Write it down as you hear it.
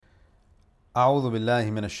أعوذ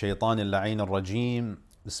بالله من الشيطان اللعين الرجيم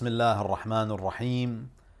بسم الله الرحمن الرحيم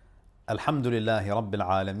الحمد لله رب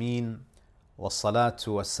العالمين والصلاة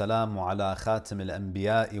والسلام على خاتم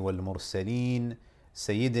الأنبياء والمرسلين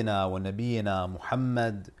سيدنا ونبينا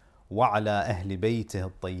محمد وعلى أهل بيته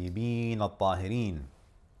الطيبين الطاهرين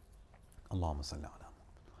اللهم صل على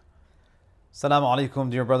Assalamu alaikum,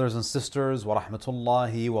 dear brothers and sisters, wa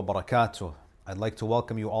rahmatullahi wa barakatuh. I'd like to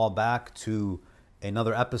welcome you all back to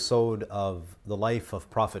another episode of the life of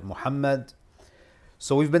Prophet Muhammad.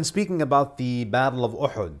 So we've been speaking about the Battle of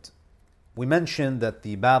Uhud. We mentioned that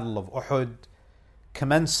the Battle of Uhud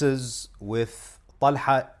commences with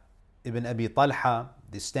Talha ibn Abi Talha,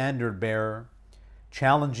 the standard bearer,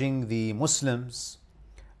 challenging the Muslims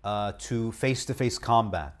to face-to-face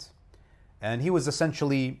combat. And he was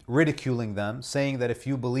essentially ridiculing them, saying that if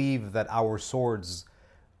you believe that our swords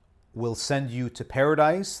will send you to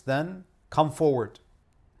paradise, then come forward.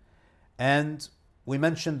 And we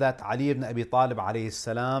mentioned that Ali ibn Abi Talib alayhi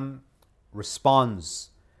salam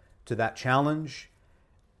responds to that challenge.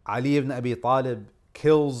 Ali ibn Abi Talib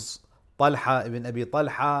kills Talha ibn Abi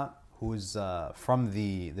Talha, who's from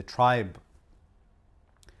the tribe.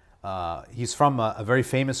 He's from a very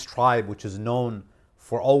famous tribe which is known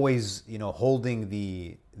for always, holding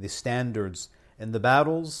the standards in the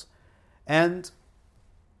battles. And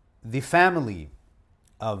the family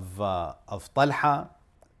of Talha,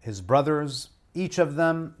 his brothers, each of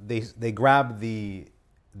them, they grab the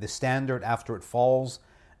standard after it falls,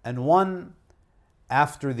 and one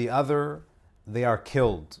after the other, they are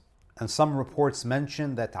killed. And some reports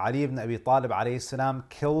mention that Ali ibn Abi Talib alayhi salam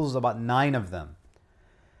kills about 9 of them.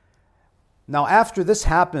 Now, after this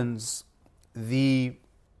happens,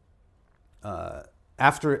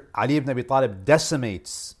 after Ali ibn Abi Talib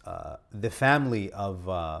decimates the family of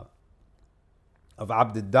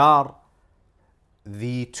Abd ad-Dar,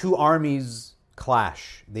 the two armies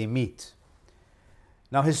clash, they meet.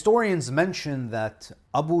 Now, historians mention that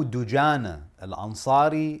Abu Dujana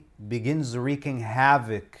al-Ansari begins wreaking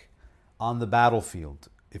havoc on the battlefield.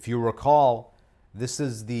 If you recall, this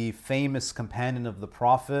is the famous companion of the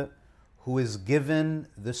Prophet who is given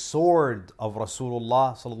the sword of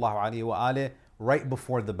Rasulullah sallallahu alaihi wasallam right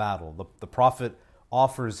before the battle. The Prophet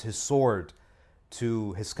offers his sword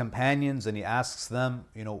to his companions and he asks them,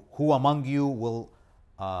 who among you will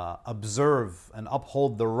observe and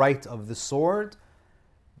uphold the right of the sword?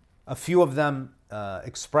 A few of them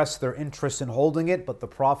express their interest in holding it, but the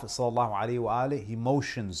Prophet sallallahu alaihi wasallam, he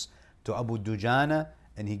motions to Abu Dujana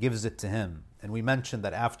and he gives it to him. And we mentioned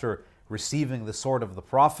that after receiving the sword of the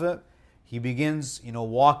Prophet, he begins,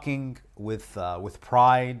 walking with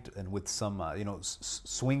pride and with some,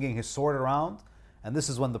 swinging his sword around. And this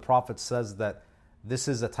is when the Prophet says that this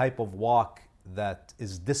is a type of walk that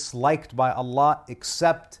is disliked by Allah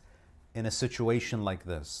except in a situation like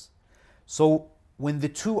this. So when the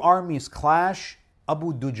two armies clash,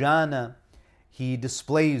 Abu Dujana, he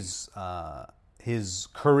displays his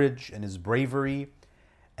courage and his bravery,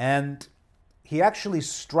 and he actually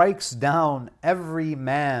strikes down every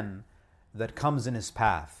man that comes in his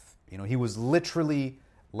path. He was literally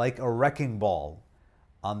like a wrecking ball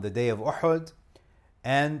on the day of Uhud,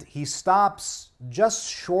 and he stops just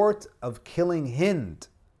short of killing Hind,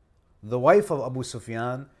 the wife of Abu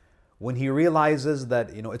Sufyan, when he realizes that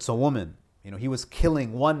it's a woman. He was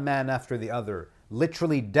killing one man after the other,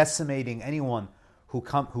 literally decimating anyone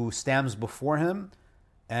who stands before him,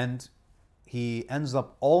 and he ends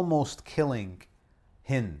up almost killing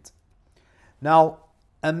Hind. Now,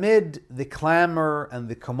 amid the clamor and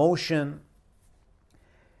the commotion,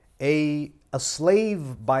 a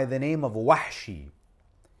slave by the name of Wahshi,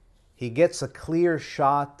 he gets a clear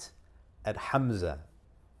shot at Hamza,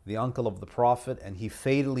 the uncle of the Prophet, and he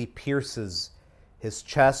fatally pierces his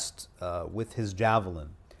chest with his javelin.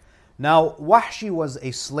 Now, Wahshi was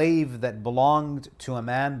a slave that belonged to a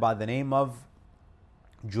man by the name of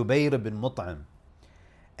Jubayr ibn Mut'im,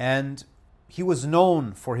 and he was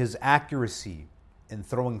known for his accuracy in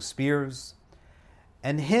throwing spears.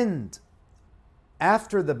 And Hind,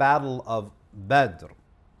 after the battle of Badr,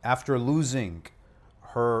 after losing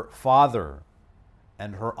her father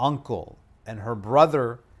and her uncle and her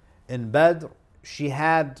brother in Badr,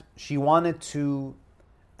 she wanted to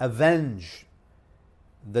avenge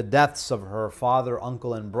the deaths of her father,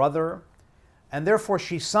 uncle, and brother, and therefore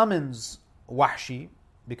she summons Wahshi,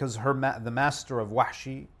 because the master of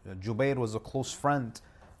Wahshi, Jubayr, was a close friend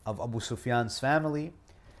of Abu Sufyan's family.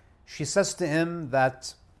 She says to him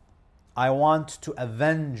that I want to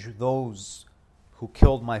avenge those who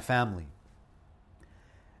killed my family.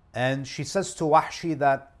 And she says to Wahshi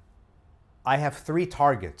that I have 3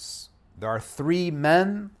 targets. There are 3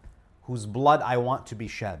 men whose blood I want to be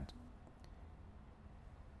shed.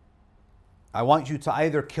 I want you to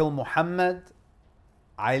either kill Muhammad,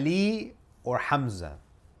 Ali, or Hamza.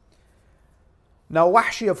 Now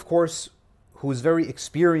Wahshi, of course, who is very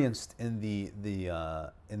experienced in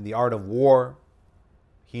the art of war,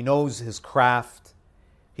 he knows his craft.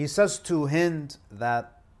 He says to Hind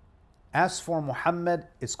that as for Muhammad,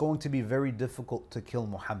 it's going to be very difficult to kill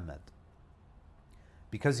Muhammad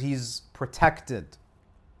because he's protected.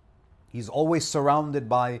 He's always surrounded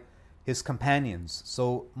by his companions.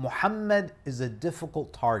 So Muhammad is a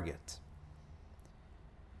difficult target.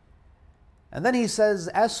 And then he says,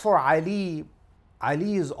 as for Ali,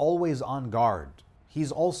 Ali is always on guard.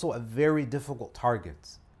 He's also a very difficult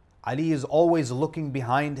target. Ali is always looking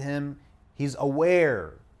behind him. He's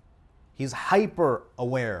aware. He's hyper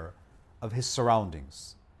aware of his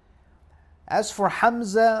surroundings. As for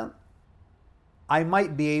Hamza, I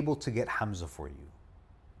might be able to get Hamza for you.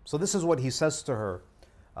 So this is what he says to her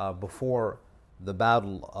before the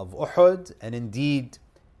battle of Uhud. And indeed,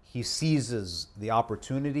 he seizes the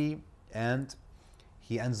opportunity and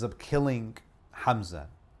he ends up killing Hamza.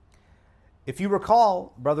 If you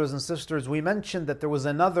recall, brothers and sisters, we mentioned that there was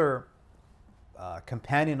another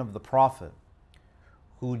companion of the Prophet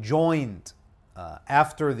who joined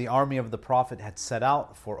after the army of the Prophet had set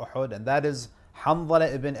out for Uhud, and that is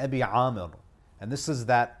Hanzala ibn Abi Amir. And this is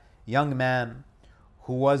that young man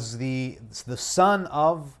who was the son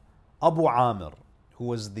of Abu Amir, who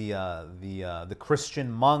was the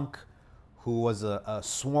Christian monk who was a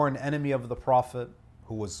sworn enemy of the Prophet,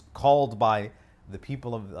 who was called by the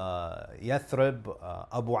people of Yathrib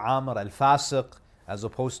Abu Amir al-Fasiq, as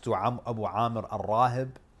opposed to Abu Amir al-Rahib.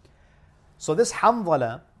 So this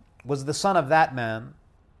Hanzala was the son of that man,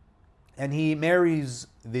 and he marries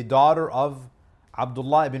the daughter of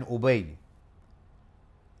Abdullah ibn Ubay,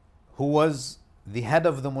 who was the head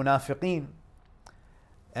of the Munafiqeen.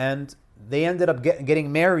 And they ended up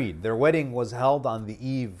getting married. Their wedding was held on the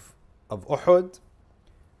eve of Uhud,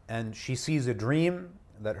 and she sees a dream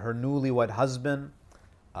that her newlywed husband,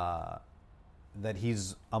 that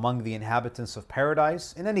he's among the inhabitants of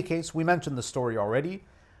paradise. In any case, we mentioned the story already.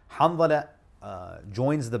 Hanzala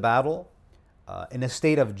joins the battle in a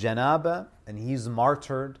state of janaba, and he's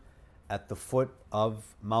martyred at the foot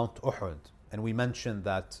of Mount Uhud. And we mentioned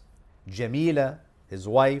that Jamila, his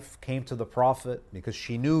wife, came to the Prophet because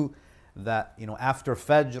she knew that, after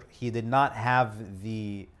Fajr, he did not have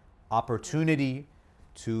the opportunity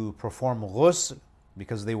to perform ghusl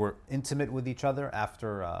because they were intimate with each other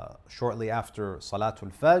shortly after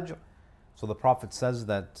Salatul Fajr. So the Prophet says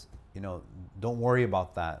that, don't worry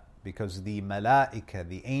about that, because the malaika,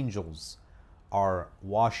 the angels, are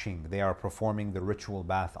washing, they are performing the ritual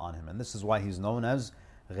bath on him. And this is why he's known as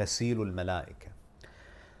Ghasilul Malaika.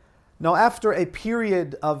 Now, after a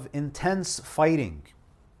period of intense fighting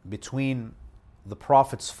between the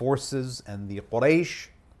Prophet's forces and the Quraysh,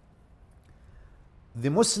 the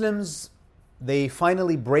Muslims, they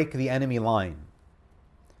finally break the enemy line.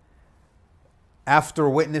 After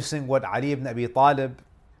witnessing what Ali ibn Abi Talib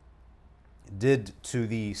did to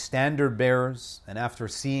the standard bearers, and after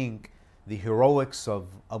seeing the heroics of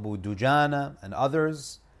Abu Dujana and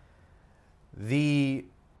others, the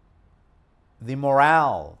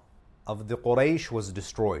morale of the Quraysh was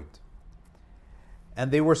destroyed.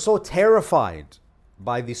 And they were so terrified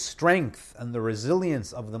by the strength and the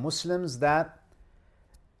resilience of the Muslims that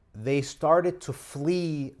they started to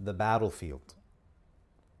flee the battlefield.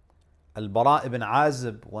 Al-Bara ibn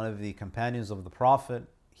Azib, one of the companions of the Prophet,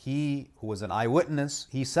 he who was an eyewitness,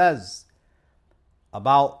 he says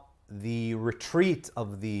about the retreat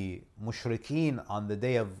of the mushrikeen on the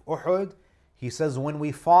day of Uhud, he says, when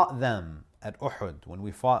we fought them at Uhud, when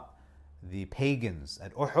we fought the pagans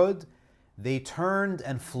at Uhud, they turned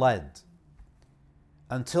and fled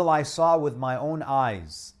until I saw with my own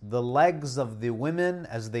eyes the legs of the women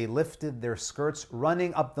as they lifted their skirts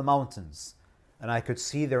running up the mountains, and I could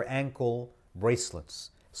see their ankle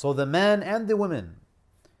bracelets. So the men and the women,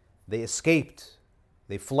 they escaped,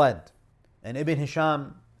 they fled. And Ibn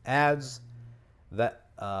Hisham adds that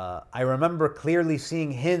I remember clearly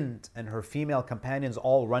seeing Hind and her female companions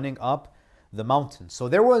all running up the mountain. So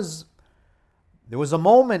there was a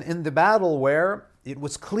moment in the battle where it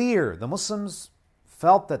was clear, the Muslims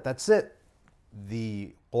felt that that's it.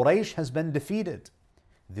 The Quraysh has been defeated.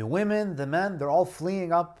 The women, the men, they're all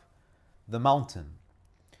fleeing up the mountain.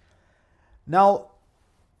 Now,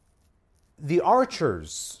 the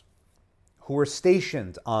archers who were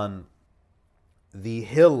stationed on the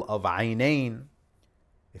hill of Ainain,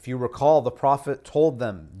 if you recall, the Prophet told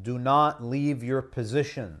them, do not leave your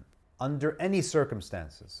position under any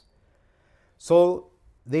circumstances. So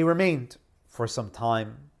they remained for some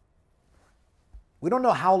time. We don't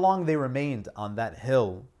know how long they remained on that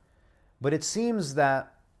hill, but it seems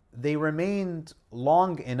that they remained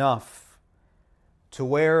long enough to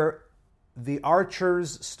where the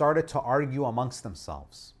archers started to argue amongst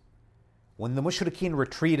themselves. When the mushrikeen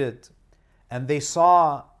retreated and they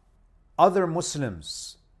saw other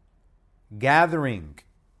Muslims gathering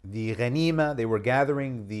the ghanima, they were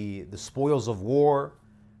gathering the spoils of war,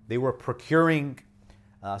 they were procuring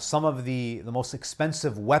some of the most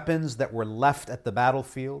expensive weapons that were left at the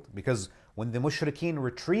battlefield, because when the mushrikeen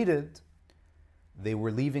retreated, they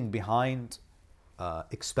were leaving behind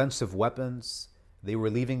expensive weapons. They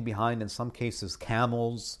were leaving behind, in some cases,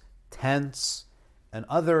 camels, tents, and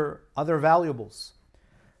other valuables.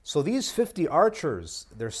 So these 50 archers,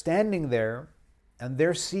 they're standing there and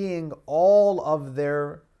they're seeing all of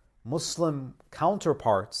their Muslim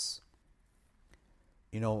counterparts,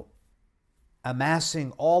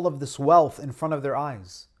 amassing all of this wealth in front of their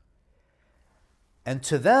eyes. And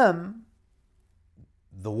to them,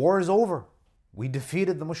 the war is over. We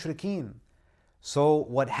defeated the mushrikeen. So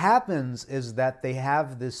what happens is that they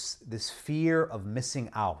have this fear of missing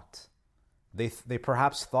out. They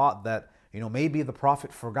perhaps thought that, maybe the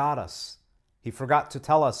Prophet forgot us. He forgot to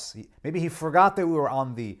tell us. Maybe he forgot that we were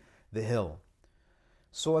on the hill.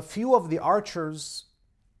 So a few of the archers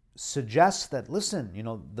suggest that, listen,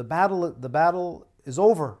 the battle is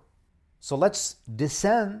over. So let's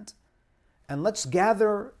descend and let's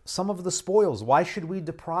gather some of the spoils. Why should we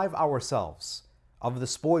deprive ourselves of the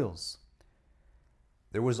spoils?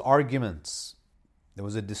 There was arguments. There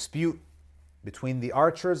was a dispute between the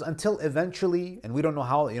archers until eventually, and we don't know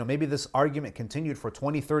how, maybe this argument continued for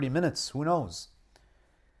 20, 30 minutes, who knows?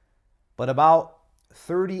 But about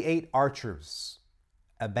 38 archers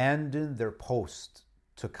abandoned their post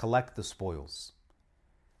to collect the spoils.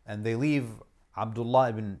 And they leave Abdullah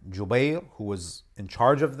ibn Jubayr, who was in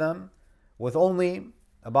charge of them, with only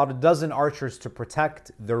about a dozen archers to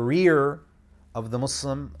protect the rear of the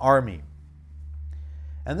Muslim army.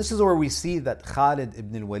 And this is where we see that Khalid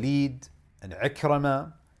ibn al-Walid and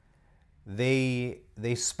Ikramah, they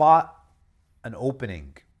spot an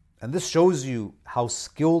opening. And this shows you how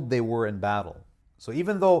skilled they were in battle. So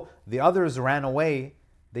even though the others ran away,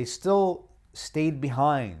 they still stayed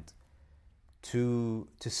behind to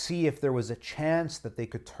see if there was a chance that they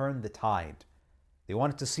could turn the tide. They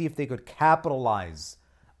wanted to see if they could capitalize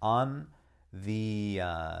on the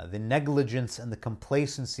negligence and the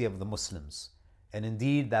complacency of the Muslims. And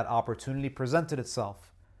indeed, that opportunity presented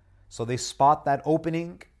itself. So they spot that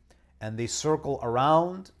opening and they circle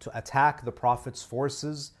around to attack the Prophet's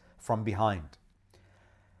forces from behind.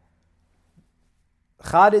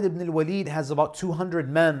 Khalid ibn al-Walid has about 200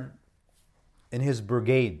 men in his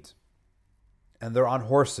brigade, and they're on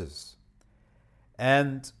horses.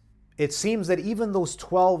 And it seems that even those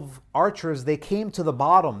 12 archers, they came to the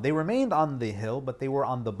bottom. They remained on the hill, but they were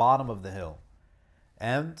on the bottom of the hill.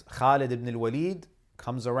 And Khalid ibn al-Walid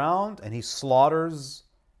comes around and he slaughters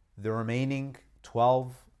the remaining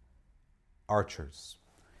 12 archers.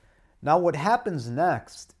 Now what happens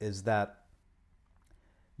next is that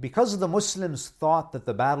because the Muslims thought that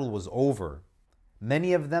the battle was over,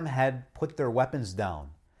 many of them had put their weapons down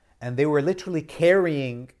and they were literally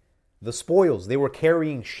carrying the spoils. They were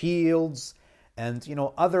carrying shields and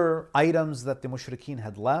other items that the mushrikeen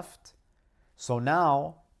had left. So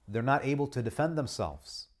now they're not able to defend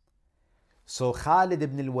themselves. So Khalid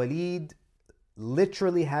ibn al-Walid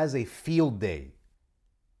literally has a field day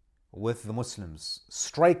with the Muslims,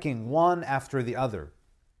 striking one after the other.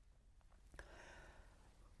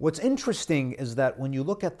 What's interesting is that when you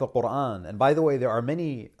look at the Quran, and by the way, there are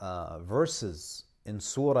many verses in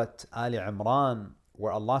Surah Ali Imran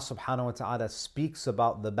where Allah subhanahu wa ta'ala speaks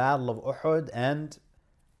about the battle of Uhud and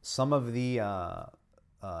some of the,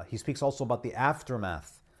 He speaks also about the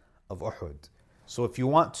aftermath of Uhud. So if you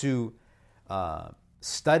want to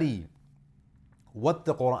study what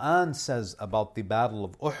the Quran says about the battle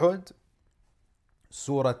of Uhud,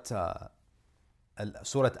 Surah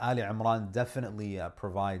Ali Imran definitely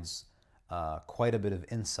provides quite a bit of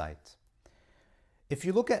insight. If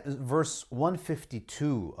you look at verse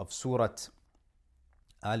 152 of Surah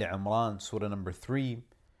Ali Imran, Surah number 3,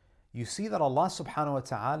 you see that Allah subhanahu wa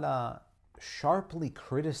ta'ala sharply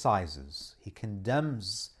criticizes, He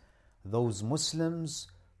condemns those Muslims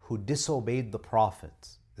who disobeyed the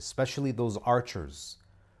Prophet, especially those archers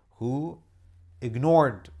who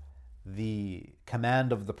ignored the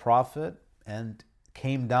command of the Prophet and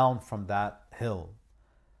came down from that hill.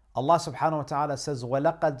 Allah subhanahu wa ta'ala says,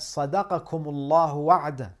 وَلَقَدْ صَدَقَكُمُ اللَّهُ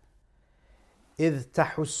وَعْدًا إِذْ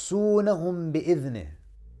تَحُسُّونَهُمْ بِإِذْنِهِ.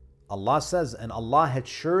 Allah says, and Allah had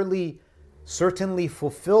certainly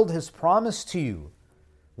fulfilled His promise to you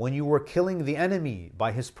when you were killing the enemy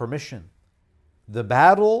by His permission. The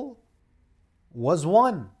battle was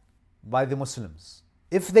won by the Muslims.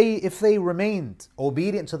 If they remained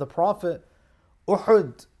obedient to the Prophet,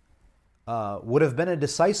 Uhud would have been a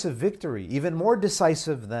decisive victory, even more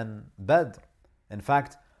decisive than Badr. In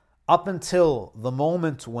fact, up until the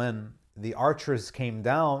moment when the archers came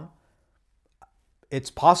down, it's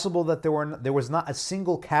possible that there was not a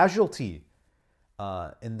single casualty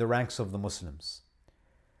in the ranks of the Muslims.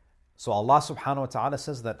 So Allah subhanahu wa ta'ala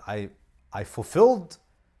says that I fulfilled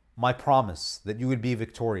my promise that you would be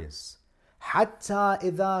victorious. حتى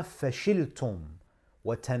إذا فشلتم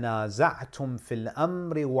وتنازعتم في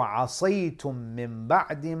الأمر وعصيتم من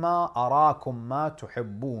بعد ما أراكم ما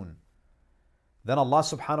تحبون. Then Allah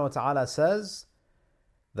subhanahu wa ta'ala says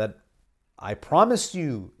that I promised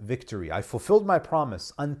you victory. I fulfilled my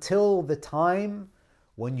promise until the time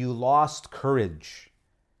when you lost courage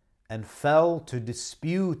and fell to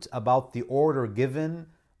dispute about the order given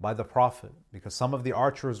by the Prophet. Because some of the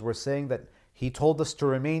archers were saying that he told us to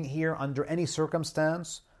remain here under any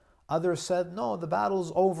circumstance. Others said, no, the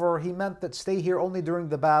battle's over. He meant that stay here only during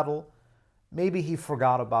the battle. Maybe he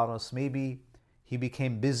forgot about us. Maybe he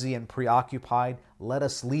became busy and preoccupied. Let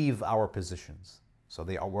us leave our positions. So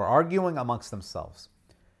they were arguing amongst themselves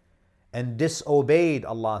and disobeyed,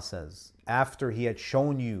 Allah says, after He had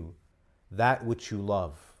shown you that which you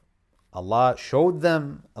love. Allah showed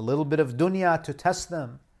them a little bit of dunya to test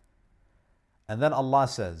them. And then Allah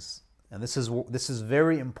says, and this is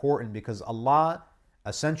very important because Allah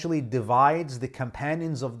essentially divides the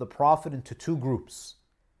companions of the Prophet into two groups.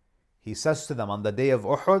 He says to them on the day of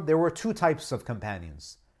Uhud, there were two types of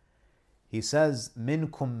companions. He says,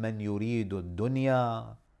 مِنْكُمْ مَنْ يُرِيدُ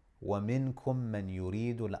الدُّنْيَا وَمِنْكُمْ مَنْ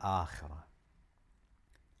يُرِيدُ الْآخِرَةِ.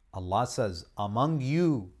 Allah says, among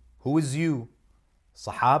you, who is you?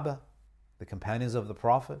 Sahaba, the companions of the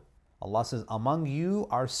Prophet. Allah says, among you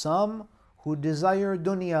are some who desire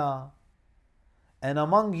dunya, and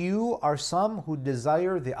among you are some who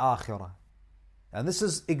desire the akhirah. And this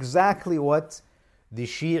is exactly what the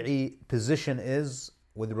Shi'i position is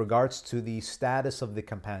with regards to the status of the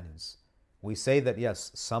companions. We say that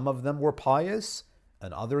yes, some of them were pious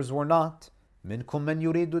and others were not. مِنْكُمْ مَنْ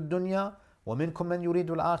يُرِيدُ الدُّنْيَا وَمِنْكُمْ مَنْ يُرِيدُ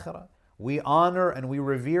الْآخِرَةِ. We honor and we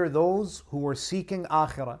revere those who were seeking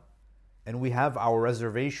akhirah. And we have our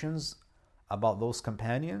reservations about those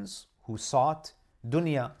companions who sought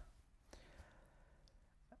dunya.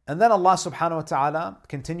 And then Allah subhanahu wa ta'ala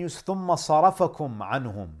continues, ثُمَّ صَرَفَكُمْ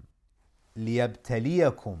عَنْهُمْ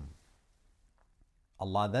لِيَبْتَلِيَكُمْ.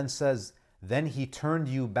 Allah then says, then He turned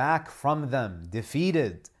you back from them,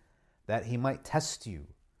 defeated, that He might test you.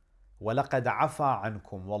 وَلَقَدْ عَفَى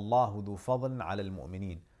عَنْكُمْ وَاللَّهُ ذُو فَضْلٍ عَلَى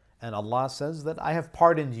الْمُؤْمِنِينَ. And Allah says that I have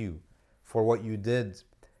pardoned you for what you did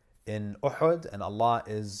in Uhud, and Allah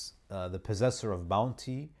is the possessor of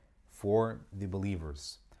bounty for the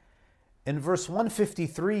believers. In verse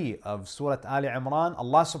 153 of Surah Ali Imran,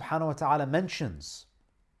 Allah subhanahu wa ta'ala mentions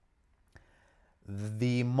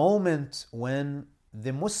the moment when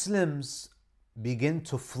the Muslims begin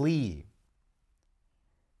to flee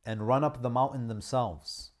and run up the mountain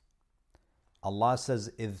themselves. Allah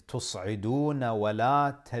says, إِذْ تُصْعِدُونَ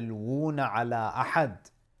وَلَا تَلْوُونَ عَلَىٰ أَحَدٍ.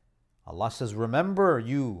 Allah says, remember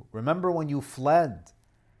when you fled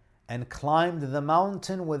and climbed the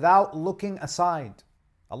mountain without looking aside.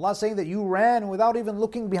 Allah is saying that you ran without even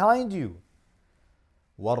looking behind you.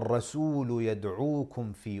 وَالرَّسُولُ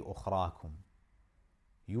يَدْعُوكُمْ فِي أُخْرَاكُمْ.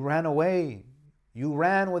 You ran away. You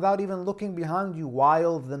ran without even looking behind you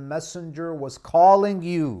while the messenger was calling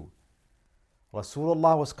you.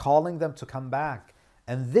 Rasulullah was calling them to come back.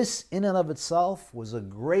 And this in and of itself was a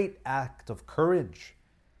great act of courage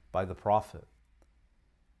by the Prophet.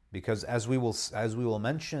 Because as we will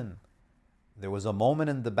mention, there was a moment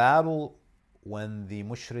in the battle when the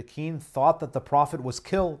mushrikeen thought that the Prophet was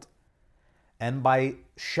killed. And by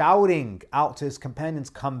shouting out to his companions,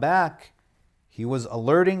 come back, he was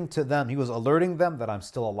alerting them that I'm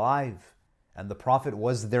still alive. And the Prophet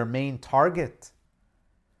was their main target.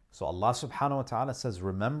 So Allah subhanahu wa ta'ala says,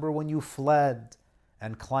 remember when you fled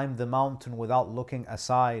and climbed the mountain without looking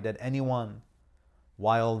aside at anyone,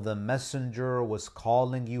 while the messenger was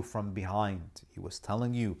calling you from behind. He was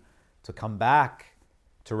telling you to come back,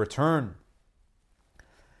 to return.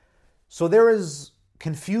 So there is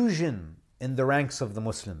confusion in the ranks of the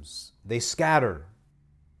Muslims. They scatter.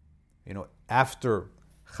 After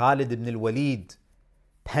Khalid ibn al-Walid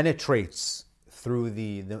penetrates through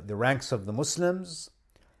the ranks of the Muslims,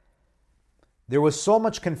 there was so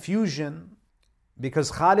much confusion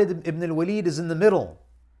because Khalid ibn al-Walid is in the middle.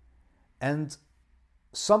 And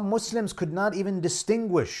some Muslims could not even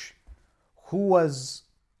distinguish who was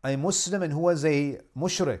a Muslim and who was a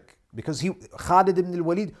mushrik, because Khalid ibn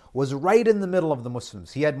al-Walid was right in the middle of the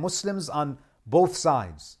Muslims. He had Muslims on both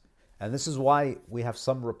sides. And this is why we have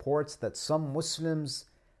some reports that some Muslims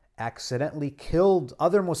accidentally killed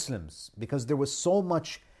other Muslims, because there was so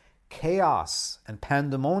much chaos and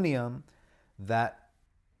pandemonium that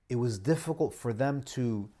it was difficult for them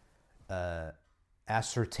to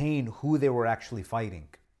ascertain who they were actually fighting.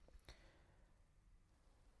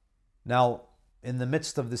 Now, in the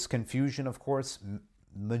midst of this confusion, of course,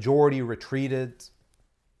 majority retreated.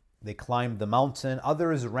 They climbed the mountain.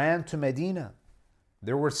 Others ran to Medina.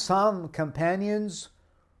 There were some companions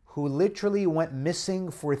who literally went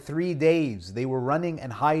missing for 3 days. They were running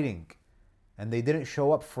and hiding. And they didn't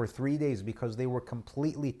show up for 3 days because they were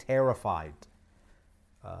completely terrified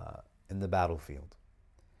in the battlefield.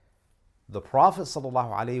 The Prophet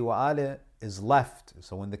ﷺ is left.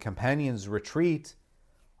 So when the companions retreat,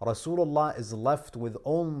 Rasulullah is left with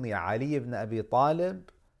only Ali ibn Abi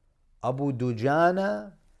Talib, Abu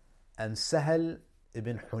Dujana, and Sahal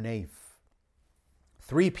ibn Hunayf.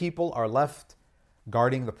 3 people are left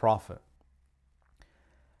guarding the Prophet.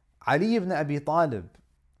 Ali ibn Abi Talib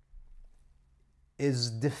is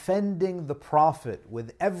defending the Prophet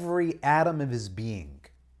with every atom of his being.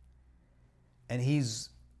 And he's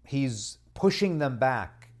pushing them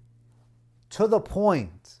back to the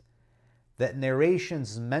point that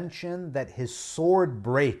narrations mention that his sword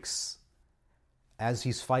breaks as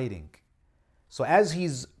he's fighting. So as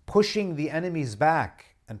he's pushing the enemies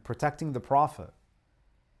back and protecting the Prophet,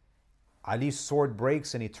 Ali's sword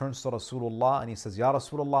breaks and he turns to Rasulullah and he says, Ya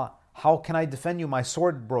Rasulullah, how can I defend you? My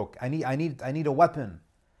sword broke. I need a weapon.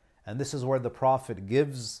 And this is where the Prophet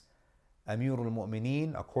gives Amirul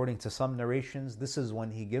Mu'mineen, according to some narrations, this is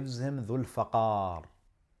when he gives him Dhul Faqar.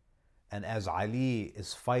 And as Ali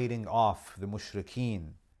is fighting off the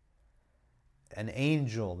mushrikeen, an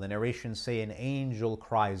angel, the narrations say an angel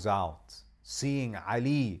cries out, seeing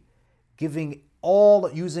Ali using all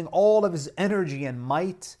of his energy and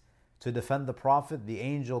might to defend the Prophet. The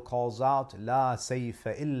angel calls out, La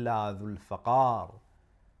sayfa illa dhul faqar,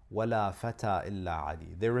 wa la fata illa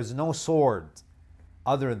Ali. There is no sword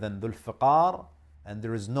other than dhul faqar, and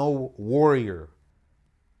there is no warrior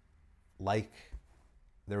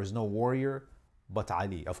but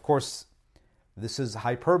Ali. Of course, this is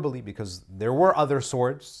hyperbole because there were other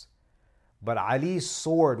swords, but Ali's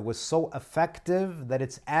sword was so effective that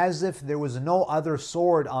it's as if there was no other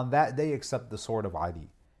sword on that day except the sword of Ali.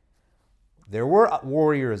 There were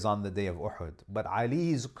warriors on the day of Uhud, but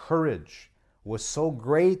Ali's courage was so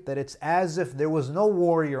great that it's as if there was no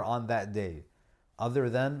warrior on that day other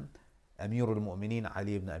than Amirul Mu'mineen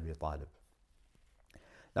Ali ibn Abi Talib.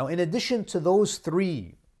 Now, in addition to those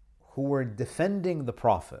 3 who were defending the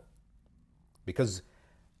Prophet, because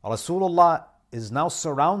Rasulullah is now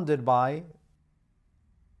surrounded by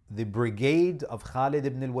the brigade of Khalid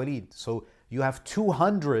ibn al-Walid. So you have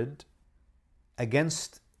 200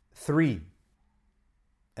 against 3,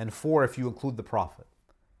 and 4 if you include the Prophet.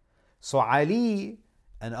 So Ali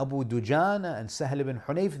and Abu Dujana and Sahal ibn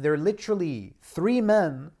Hunayf, they're literally 3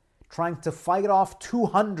 men trying to fight off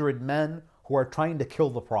 200 men who are trying to kill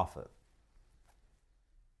the Prophet.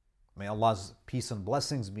 May Allah's peace and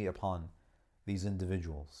blessings be upon these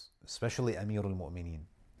individuals, especially Amirul Mu'mineen.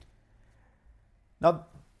 Now,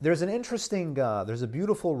 there's a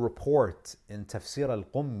beautiful report in Tafsir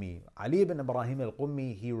al-Qummi. Ali ibn Ibrahim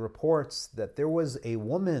al-Qummi, he reports that there was a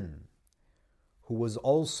woman who was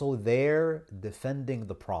also there defending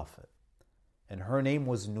the Prophet. And her name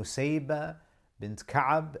was Nusayba bint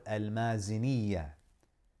Ka'ab al-Maziniya.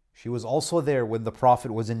 She was also there when the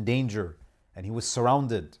Prophet was in danger and he was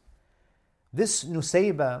surrounded. This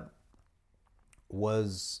Nusayba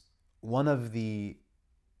was one of the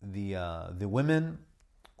women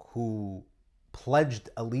who pledged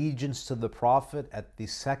allegiance to the Prophet at the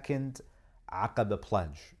second Aqaba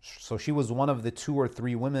pledge. So she was one of the 2 or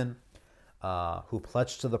 3 women who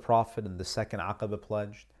pledged to the Prophet in the second Aqaba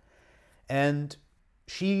pledge. And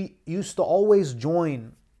she used to always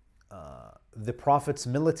join the Prophet's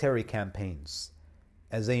military campaigns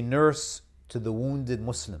as a nurse to the wounded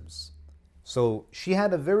Muslims. So she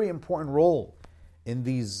had a very important role in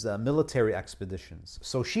these military expeditions.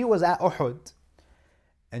 So she was at Uhud,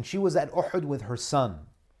 and she was at Uhud with her son.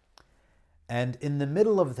 And in the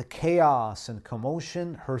middle of the chaos and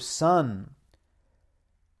commotion, her son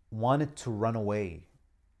wanted to run away.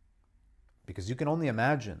 Because you can only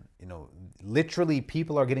imagine, literally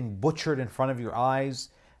people are getting butchered in front of your eyes.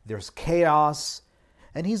 There's chaos.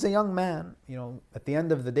 And he's a young man. At the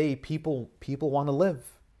end of the day, people want to live.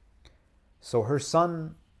 So her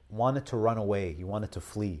son wanted to run away, he wanted to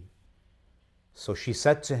flee. So she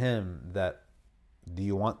said to him that, do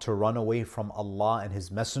you want to run away from Allah and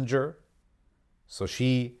His Messenger? So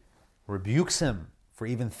she rebukes him for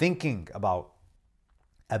even thinking about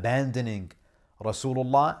abandoning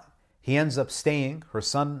Rasulullah. He ends up staying. Her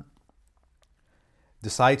son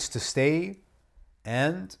decides to stay,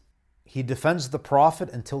 and he defends the Prophet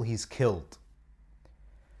until he's killed.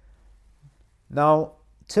 Now,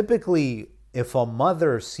 typically, if a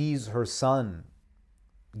mother sees her son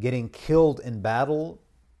getting killed in battle,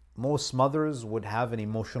 most mothers would have an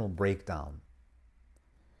emotional breakdown.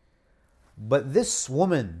 But this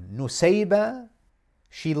woman, Nusayba,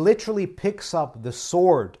 she literally picks up the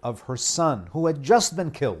sword of her son who had just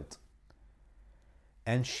been killed,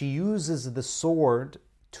 and she uses the sword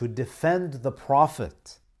to defend the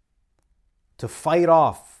Prophet, to fight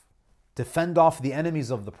off, to fend off the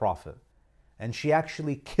enemies of the Prophet. And she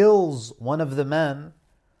actually kills one of the men,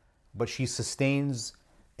 but she sustains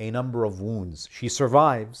a number of wounds. She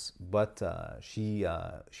survives, but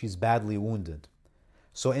she's badly wounded.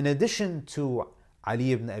 So in addition to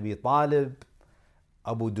Ali ibn Abi Talib,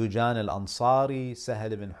 Abu Dujan al-Ansari,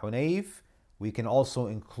 Sahel ibn Hunayf, we can also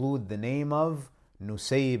include the name of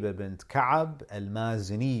Nusayba bint Ka'ab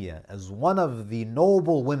al-Maziniya as one of the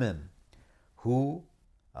noble women who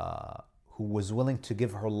was willing to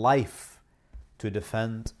give her life to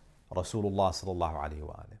defend Rasulullah sallallahu alaihi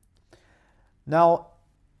wasallam. Now,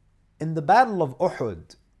 in the Battle of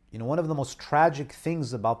Uhud, one of the most tragic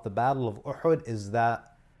things about the Battle of Uhud is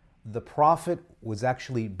that the Prophet was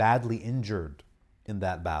actually badly injured in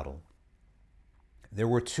that battle. There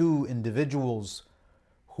were two individuals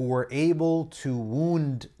who were able to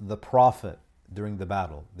wound the Prophet during the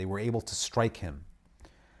battle. They were able to strike him.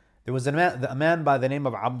 There was a man by the name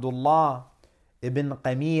of Abdullah ibn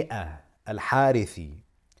Qami'ah al-Harithi.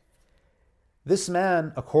 This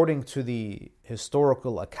man, according to the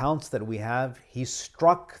historical accounts that we have, he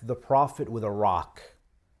struck the Prophet with a rock.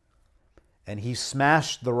 And he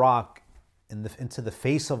smashed the rock into the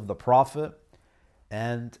face of the Prophet,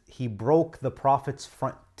 and he broke the Prophet's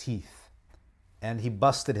front teeth. And he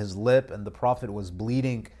busted his lip, and the Prophet was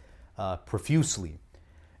bleeding profusely.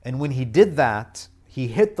 And when he did that, he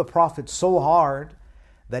hit the Prophet so hard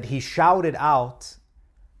that he shouted out,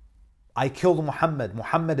 "I killed Muhammad.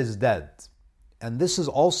 Muhammad is dead." And this is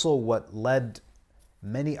also what led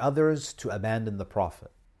many others to abandon the Prophet.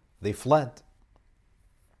 They fled.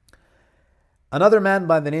 Another man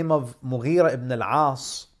by the name of Mughira ibn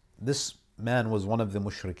al-As, this man was one of the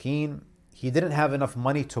mushrikeen. He didn't have enough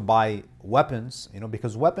money to buy weapons,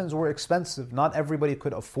 because weapons were expensive. Not everybody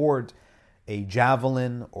could afford a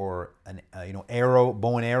javelin or an arrow,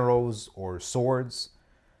 bow and arrows or swords.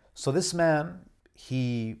 So this man,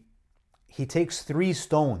 he takes 3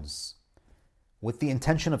 stones with the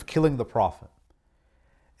intention of killing the Prophet.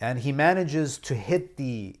 And he manages to hit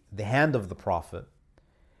the hand of the Prophet,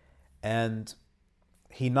 and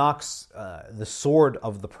he knocks the sword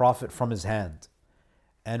of the Prophet from his hand.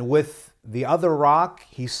 And with the other rock,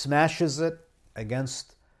 he smashes it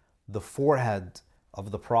against the forehead of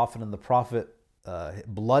the Prophet, and the Prophet,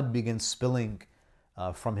 blood begins spilling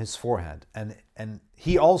from his forehead. And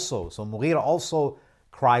he also, so Mughira also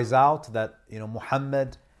cries out that,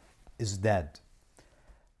 Muhammad is dead.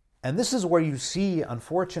 And this is where you see,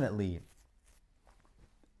 unfortunately,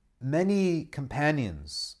 many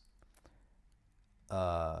companions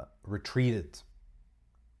retreated.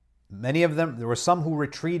 Many of them, there were some who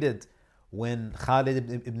retreated when Khalid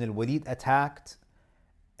ibn al-Walid attacked,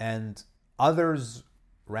 and others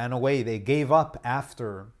ran away. They gave up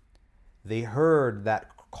after they heard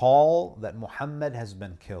that call that Muhammad has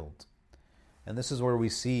been killed. And this is where we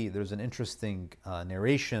see there's an interesting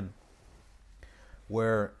narration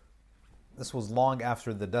where this was long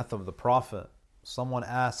after the death of the Prophet. Someone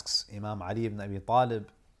asks Imam Ali ibn Abi Talib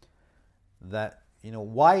that,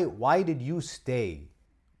 why did you stay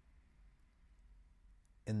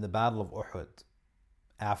in the Battle of Uhud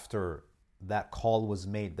after that call was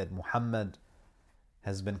made that Muhammad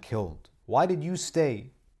has been killed? Why did you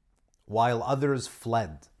stay while others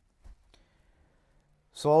fled?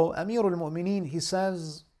 So Amir al-Mu'mineen, he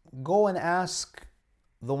says, go and ask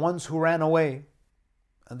the ones who ran away,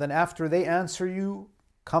 and then after they answer you,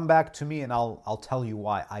 come back to me and I'll tell you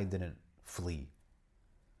why I didn't flee.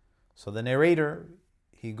 So the narrator,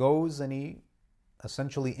 he goes and he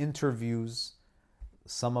essentially interviews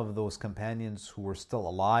some of those companions who were still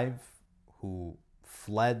alive, who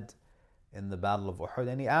fled in the Battle of Uhud,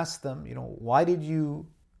 and he asked them, why did you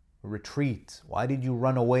retreat? Why did you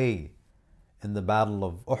run away in the Battle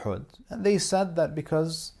of Uhud? And they said that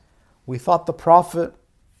because we thought the Prophet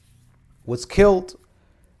was killed,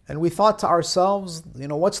 and we thought to ourselves,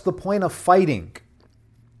 what's the point of fighting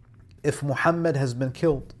if Muhammad has been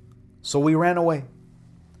killed? So we ran away.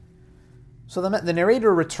 So the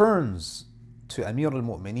narrator returns to Amir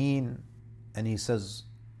al-Mu'mineen and he says,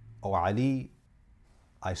 "O Ali,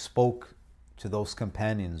 I spoke to those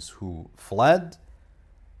companions who fled,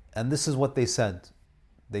 and this is what they said.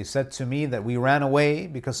 They said to me that we ran away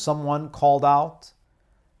because someone called out,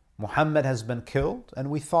 Muhammad has been killed, and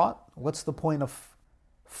we thought, what's the point of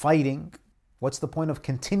fighting? What's the point of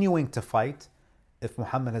continuing to fight if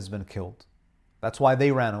Muhammad has been killed? That's why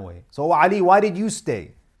they ran away. So Ali, why did you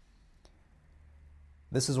stay?"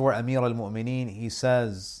 This is where Amir al-Mu'mineen, he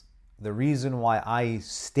says, the reason why I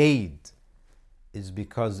stayed is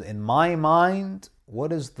because in my mind,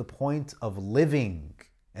 what is the point of living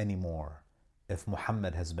anymore if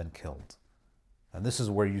Muhammad has been killed? And this is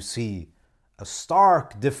where you see a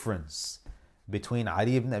stark difference between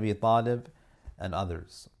Ali ibn Abi Talib and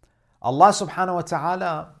others. Allah subhanahu wa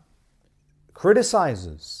ta'ala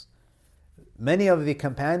criticizes many of the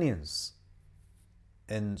companions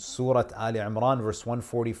in Surah Ali Imran verse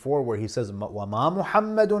 144, where he says, وَمَا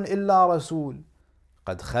مُحَمَّدٌ إِلَّا رَسُولٌ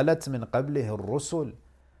قَدْ خَلَتْ مِنْ قَبْلِهِ الرُّسُلُ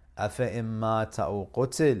أَفَإِن مَّاتَ أَوْ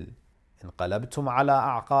قُتِلَ انقلبتم على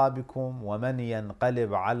أعقابكم ومن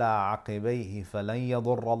ينقلب على عقبيه فلن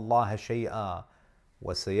يضر الله شيئا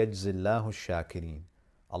وسيجزي الله الشاكرين.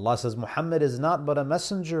 Allah says Muhammad is not but a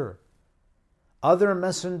messenger. Other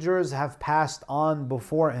messengers have passed on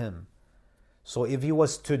before him. So if he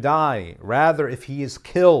was to die, rather if he is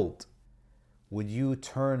killed, would you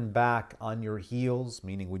turn back on your heels?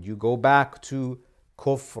 Meaning, would you go back to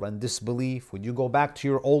kufr and disbelief? Would you go back to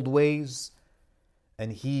your old ways?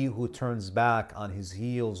 And he who turns back on his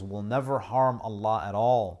heels will never harm Allah at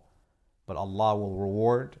all, but Allah will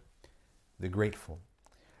reward the grateful.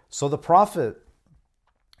 So the Prophet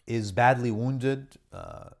is badly wounded.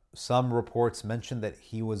 Some reports mention that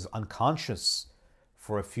he was unconscious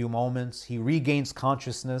for a few moments. He regains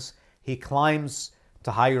consciousness. He climbs to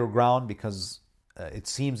higher ground because it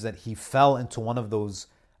seems that he fell into one of those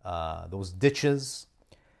ditches.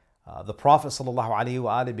 The Prophet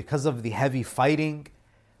ﷺ, because of the heavy fighting,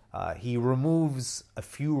 he removes a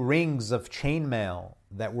few rings of chainmail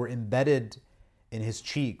that were embedded in his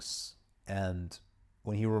cheeks. And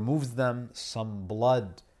when he removes them, some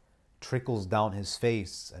blood trickles down his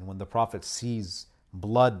face. And when the Prophet sees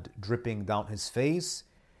blood dripping down his face,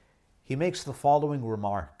 he makes the following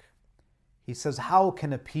remark. He says, how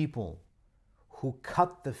can a people who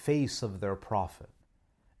cut the face of their Prophet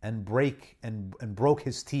and broke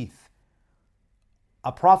his teeth,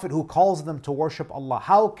 a Prophet who calls them to worship Allah,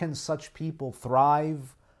 how can such people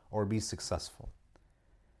thrive or be successful?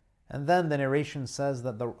 And then the narration says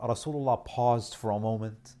that the Rasulullah paused for a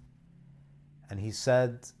moment and he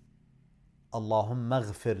said, Allahumma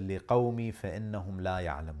ghfir li qawmi fa innahum la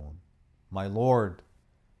ya'lamun. My Lord,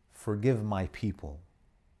 forgive my people,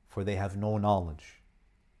 for they have no knowledge.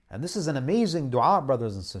 And this is an amazing dua,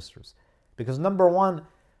 brothers and sisters, because number one,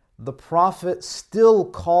 the Prophet still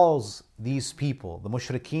calls these people, the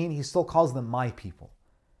mushrikeen, he still calls them my people.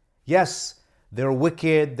 Yes, they're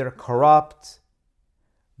wicked, they're corrupt,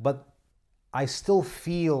 but I still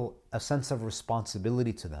feel a sense of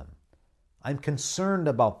responsibility to them. I'm concerned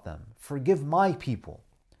about them. Forgive my people,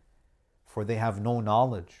 for they have no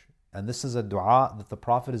knowledge. And this is a dua that the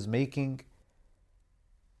Prophet is making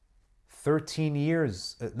 16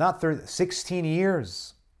 years,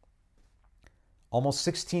 almost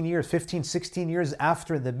 16 years, 15, 16 years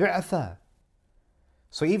after the bi'athah.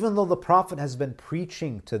 So even though the Prophet has been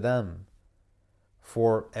preaching to them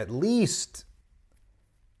for at least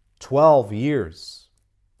 12 years,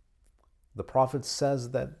 the Prophet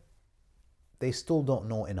says that they still don't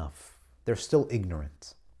know enough. They're still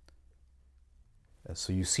ignorant.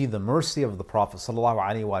 So you see the mercy of the Prophet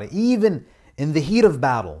ﷺ, even in the heat of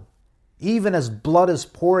battle, even as blood is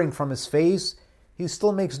pouring from his face, he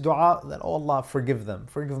still makes dua that, oh Allah, forgive them,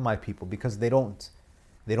 forgive my people, because they don't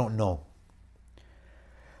know.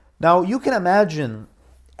 Now you can imagine,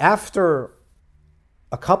 after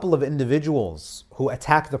a couple of individuals who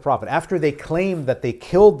attacked the Prophet, after they claimed that they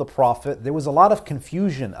killed the Prophet, there was a lot of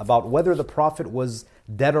confusion about whether the Prophet was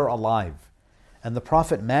dead or alive. And the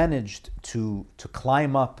Prophet managed to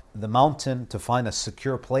climb up the mountain to find a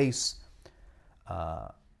secure place.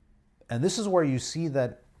 And this is where you see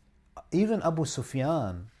that even Abu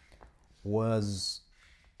Sufyan was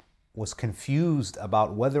confused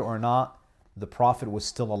about whether or not the Prophet was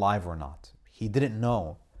still alive or not. He didn't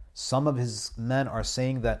know. Some of his men are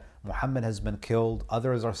saying that Muhammad has been killed.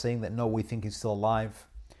 Others are saying that no, we think he's still alive.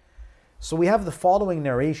 So we have the following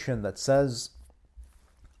narration that says,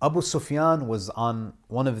 Abu Sufyan was on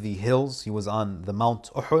one of the hills, he was on the Mount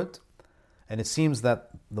Uhud, and it seems that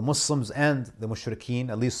the Muslims and the mushrikeen,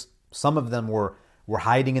 at least some of them were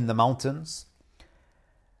hiding in the mountains.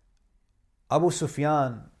 Abu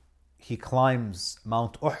Sufyan, he climbs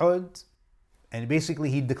Mount Uhud, and basically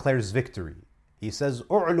he declares victory. He says,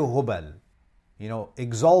 U'lu Hubal,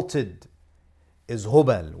 exalted is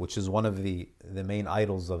Hubal, which is one of the main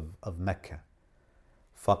idols of Mecca.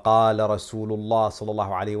 فَقَالَ رَسُولُ اللَّهِ صَلَّى اللَّهُ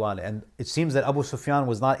عَلَيْهِ وَآلِهِ. And it seems that Abu Sufyan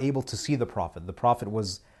was not able to see the Prophet. The Prophet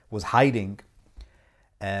was hiding.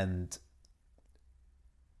 And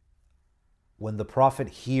when the Prophet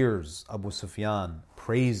hears Abu Sufyan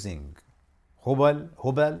praising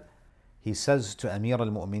Hubal, he says to Amir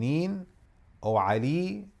al-Mu'mineen, O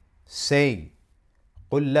Ali, say,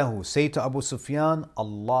 قُلْ لَهُ, say to Abu Sufyan,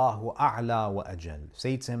 Allahu a'la wa ajal.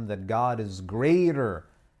 Say to him that God is greater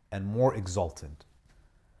and more exalted.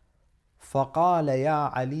 فَقَالَ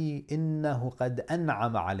يَا عَلِي إِنَّهُ قَدْ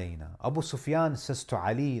أَنْعَمَ عَلَيْنَا. Abu Sufyan says to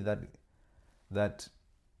Ali that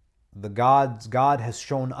the God has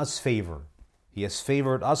shown us favor. He has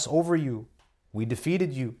favored us over you. We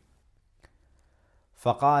defeated you.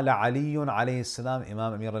 فَقَالَ عَلِيٌّ عَلَيْهِ السَّلَامِ.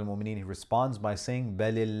 Imam Amir al-Mu'mineen, he responds by saying,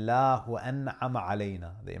 بَلِ اللَّهُ أَنْعَمَ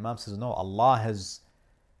عَلَيْنَا. The Imam says, no, Allah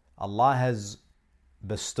has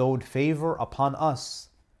bestowed favor upon us.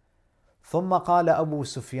 ثم قال أبو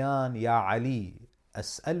سفيان يا علي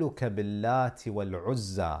أسألك باللات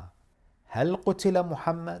والعزى هل قتل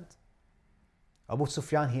محمد؟ Abu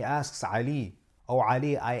Sufyan, he asks Ali, O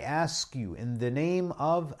Ali, I ask you in the name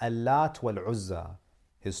of Allat wal Uzza,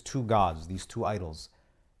 his two gods, these two idols.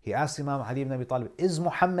 He asks Imam Ali ibn Abi Talib, is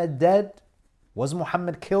Muhammad dead? Was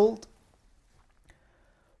Muhammad killed?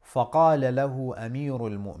 فقال له أمير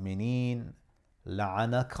المؤمنين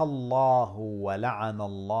لعنك الله ولعن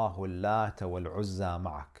الله اللات والعزى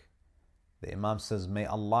معك. The Imam says, may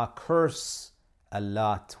Allah curse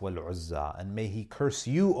Allat wal Uzza, and may He curse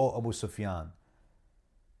you, O Abu Sufyan.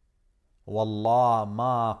 Wallah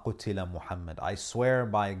ma qutila Muhammad. I swear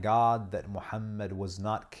by God that Muhammad was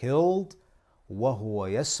not killed. وَهُوَ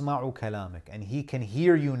يَسْمَعُ كَلَامِكَ. And he can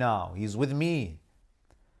hear you now. He's with me.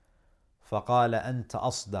 فقال أنت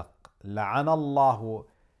أصدق لعن الله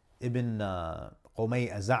ابن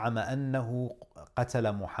قميء زعم أنه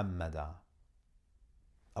قتل محمدا.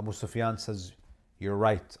 Abu Sufyan says, you're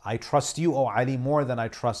right. I trust you, O Ali, more than I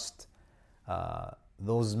trust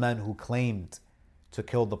those men who claimed to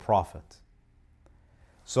kill the Prophet.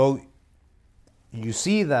 So you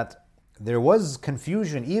see that there was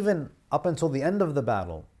confusion even up until the end of the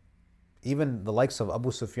battle. Even the likes of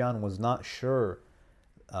Abu Sufyan was not sure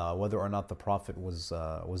whether or not the Prophet was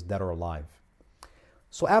dead or alive.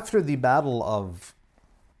 So after the battle of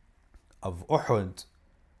Uhud,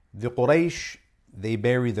 the Quraysh, they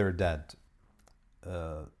bury their dead.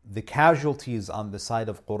 The casualties on the side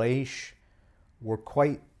of Quraysh were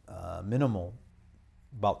quite minimal.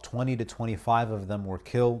 About 20 to 25 of them were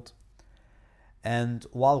killed. And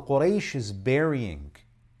while Quraysh is burying,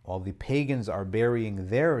 while the pagans are burying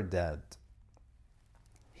their dead,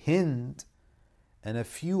 Hind and a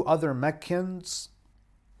few other Meccans,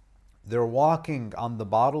 they're walking on the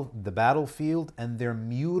battlefield and they're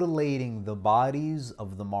mutilating the bodies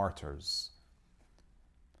of the martyrs.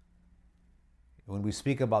 When we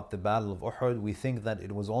speak about the Battle of Uhud, we think that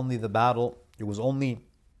it was only the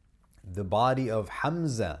body of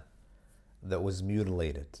Hamza that was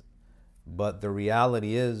mutilated. But the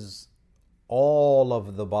reality is, all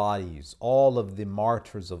of the bodies, all of the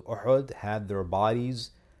martyrs of Uhud had their bodies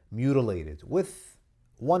mutilated, with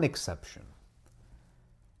one exception.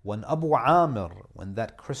 When Abu Amir, when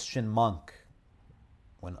that Christian monk,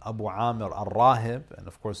 when Abu Amir al-Rahib, and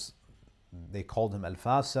of course they called him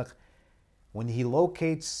al-Fasiq, when he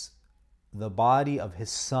locates the body of his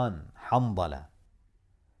son, Hanzala,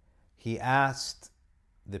 he asked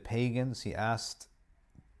the pagans, he asked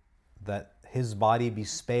that his body be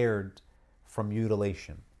spared from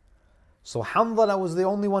mutilation. So Hanzala was the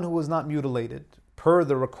only one who was not mutilated, per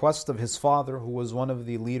the request of his father, who was one of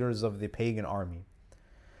the leaders of the pagan army.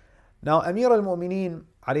 Now Amir al-Mu'mineen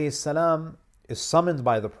alayhi salam is summoned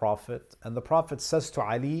by the Prophet, and the Prophet says to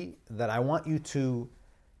Ali that I want you to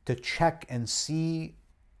check and see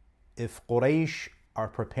if Quraysh are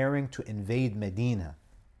preparing to invade Medina,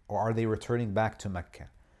 or are they returning back to Mecca?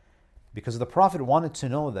 Because the Prophet wanted to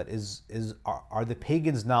know that are the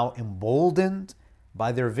pagans now emboldened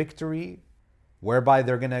by their victory, whereby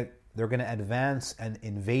they're gonna advance and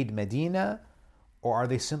invade Medina, or are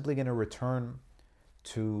they simply gonna return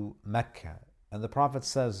to Mecca? And the Prophet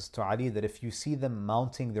says to Ali that if you see them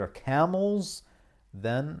mounting their camels,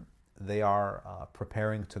 then they are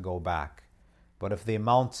preparing to go back. But if they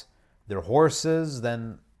mount their horses,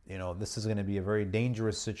 then this is going to be a very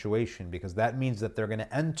dangerous situation, because that means that they're going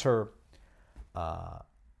to enter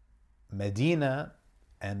Medina,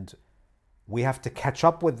 and we have to catch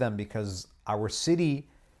up with them because our city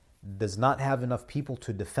does not have enough people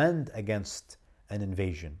to defend against an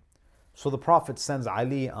invasion. So the Prophet sends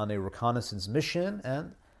Ali on a reconnaissance mission,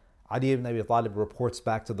 and Ali ibn Abi Talib reports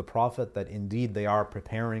back to the Prophet that indeed they are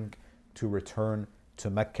preparing to return to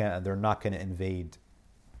Mecca and they're not going to invade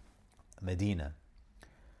Medina.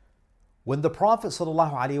 When the Prophet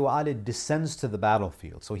ﷺ descends to the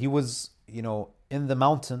battlefield, so he was, in the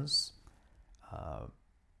mountains,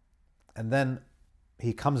 and then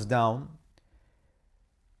he comes down,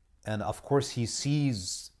 and of course he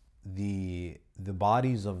sees the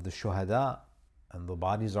bodies of the shuhada, and the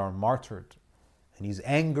bodies are martyred, and he's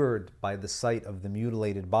angered by the sight of the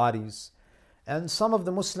mutilated bodies. And some of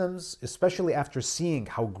the Muslims, especially after seeing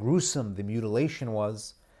how gruesome the mutilation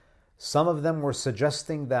was, some of them were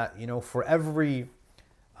suggesting that, for every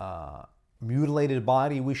mutilated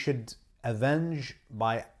body, we should avenge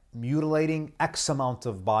by mutilating X amount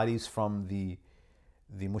of bodies from the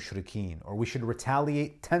mushrikeen, or we should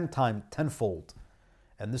retaliate tenfold.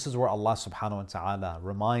 And this is where Allah subhanahu wa ta'ala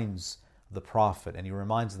reminds the Prophet, and he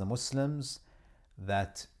reminds the Muslims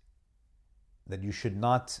that you should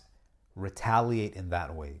not retaliate in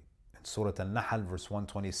that way. In Surah Al-Nahl, verse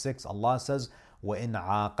 126, Allah says, وَإِنْ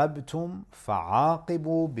عَاقَبْتُمْ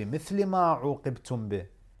فَعَاقِبُوا بِمِثْلِ مَا عُوقِبْتُمْ بِهِ.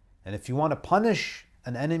 And if you want to punish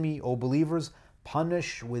an enemy, O believers,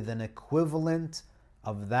 punish with an equivalent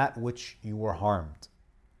of that which you were harmed.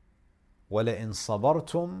 وَلَئِنْ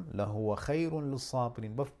صَبَرْتُمْ لَهُوَ خَيْرٌ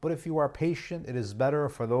لِلصَّابِرِينَ. But if you are patient, it is better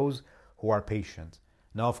for those who are patient.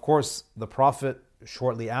 Now, of course, the Prophet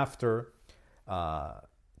shortly after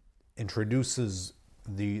introduces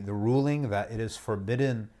the ruling that it is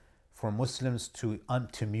forbidden for Muslims to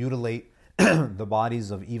mutilate the bodies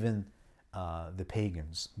of even the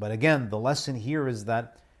pagans. But again, the lesson here is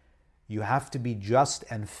that you have to be just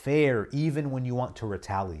and fair even when you want to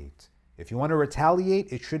retaliate. If you want to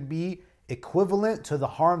retaliate, it should be equivalent to the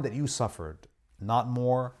harm that you suffered, not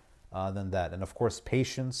more than that. And of course,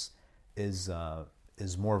 patience is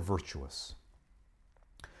more virtuous.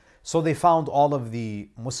 So they found all of the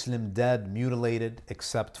Muslim dead mutilated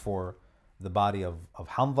except for the body of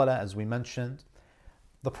Hanzala, as we mentioned.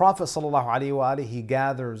 The Prophet ﷺ, he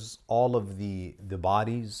gathers all of the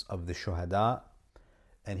bodies of the shuhada,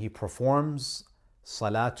 and he performs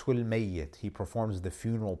Salatul Mayyit. He performs the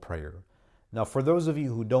funeral prayer. Now, for those of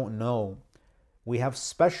you who don't know, we have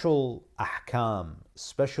special ahkam,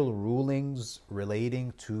 special rulings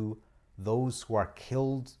relating to those who are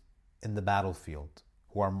killed in the battlefield,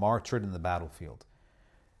 who are martyred in the battlefield.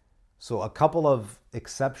 So a couple of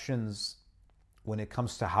exceptions when it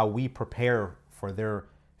comes to how we prepare for their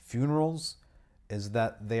funerals is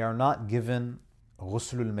that they are not given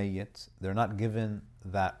ghuslul mayyit, they're not given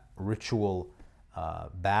that ritual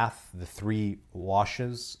bath, the 3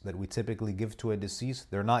 washes that we typically give to a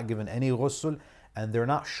deceased. They're not given any ghusl, and they're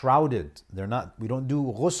not shrouded. We don't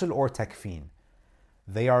do ghusl or takfeen.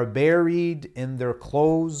 They are buried in their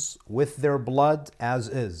clothes with their blood as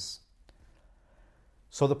is.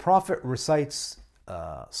 So the Prophet recites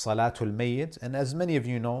Salatul Mayyit, and as many of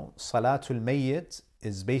you know, Salatul Mayyit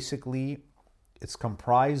is basically, it's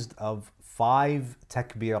comprised of 5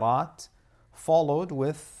 takbirat followed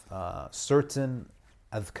with certain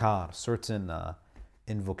adhkar, certain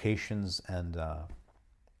invocations and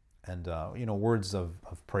words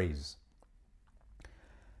of praise.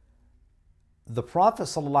 The Prophet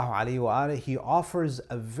ﷺ, he offers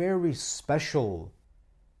a very special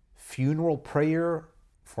funeral prayer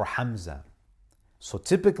for Hamza. So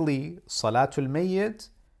typically, Salatul Mayyit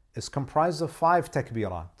is comprised of 5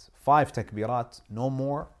 takbirat, no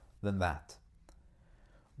more than that.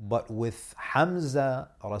 But with Hamza,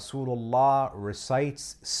 Rasulullah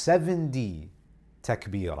recites 70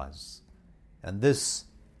 takbiras. And this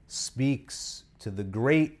speaks to the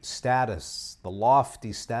great status, the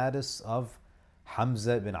lofty status of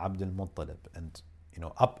Hamza bin Abdul Muttalib. And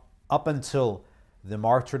up until the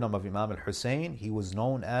martyrdom of Imam al-Hussein, he was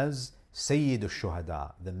known as Sayyid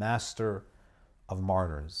al-Shuhada, the master of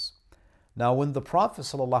martyrs. Now, when the Prophet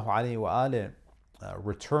ﷺ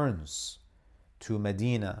returns to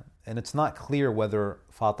Medina, and it's not clear whether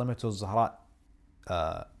Fatima al-Zahra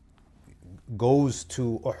goes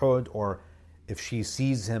to Uhud or if she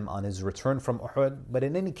sees him on his return from Uhud, but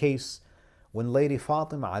in any case, when Lady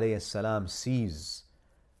Fatima alayhi salam sees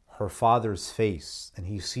her father's face and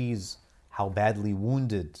he sees how badly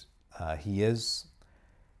wounded he is,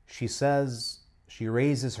 she says, she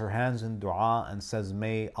raises her hands in dua and says,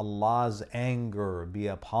 "May Allah's anger be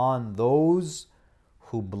upon those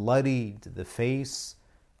who bloodied the face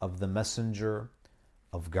of the Messenger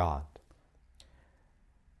of God."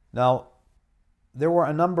 Now, there were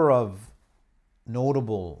a number of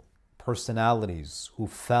notable personalities who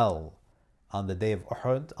fell on the day of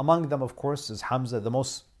Uhud. Among them, of course, is Hamza. The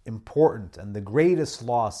most important and the greatest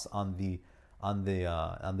loss on the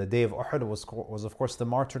day of Uhud was of course the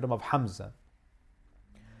martyrdom of Hamza,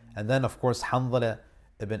 and then of course Hanzala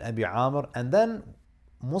ibn Abi Amr, and then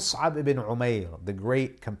Mus'ab ibn Umayr, the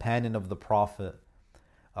great companion of the Prophet,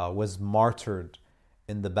 was martyred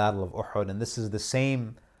in the Battle of Uhud. And this is the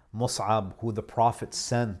same Mus'ab who the Prophet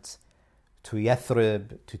sent to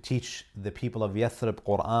Yathrib to teach the people of Yathrib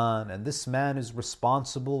Quran. And this man is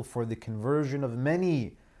responsible for the conversion of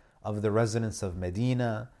many of the residents of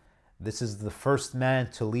Medina. This is the first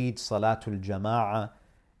man to lead Salatul Jama'ah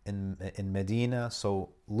in Medina. So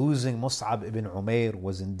losing Mus'ab ibn Umayr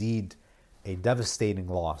was indeed a devastating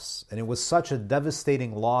loss. And it was such a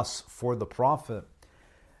devastating loss for the Prophet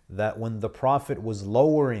that when the Prophet was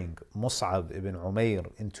lowering Mus'ab ibn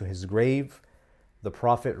Umayr into his grave, the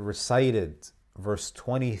Prophet recited verse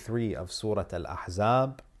 23 of Surah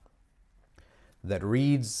Al-Ahzab that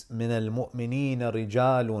reads, مِنَ الْمُؤْمِنِينَ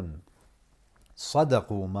رِجَالٌ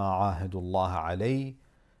صَدَقُوا مَا عَاهَدُوا اللَّهَ عَلَيْهِ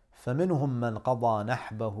فَمِنْهُمْ مَنْ قَضَى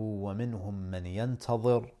نَحْبَهُ وَمِنْهُمْ مَنْ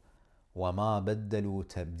يَنْتَظِرُ وَمَا بَدَّلُوا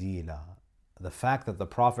تَبْدِيلًا. The fact that the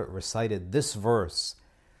Prophet recited this verse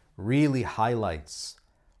really highlights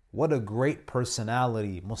what a great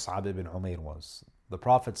personality Mus'ab ibn Umayr was. The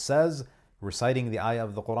Prophet says, reciting the ayah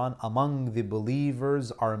of the Quran, among the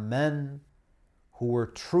believers are men who were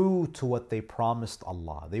true to what they promised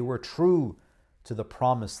Allah. They were true to the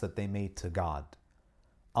promise that they made to God.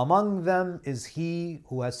 Among them is he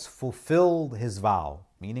who has fulfilled his vow,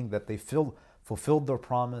 meaning that they fulfilled their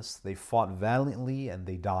promise, they fought valiantly and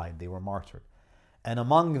they died, they were martyred. And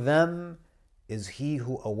among them is he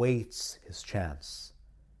who awaits his chance.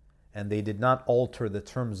 And they did not alter the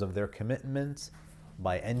terms of their commitment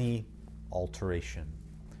by any alteration.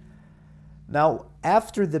 Now,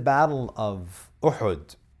 after the Battle of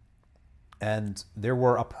Uhud, and there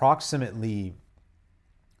were approximately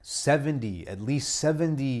at least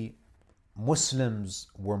 70 Muslims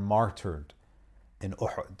were martyred in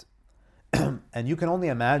Uhud. And you can only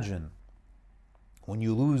imagine when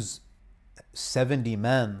you lose 70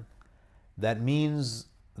 men, that means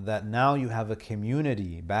that now you have a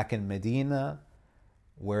community back in Medina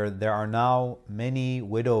where there are now many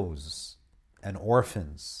widows and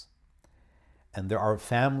orphans. And there are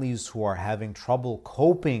families who are having trouble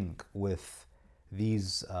coping with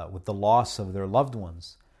with the loss of their loved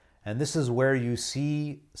ones. And this is where you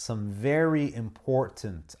see some very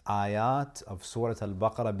important ayat of Surah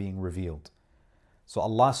Al-Baqarah being revealed. So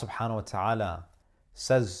Allah subhanahu wa ta'ala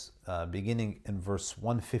says, beginning in verse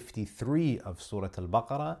 153 of Surah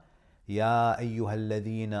Al-Baqarah, يَا أَيُّهَا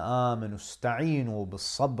الَّذِينَ آمَنُوا اسْتَعِينُوا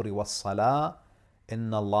بِالصَّبْرِ وَالصَّلَاةِ إِنَّ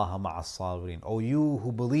اللَّهَ مَعَ الصَّابِرِينَ. O you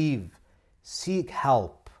who believe, seek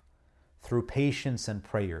help through patience and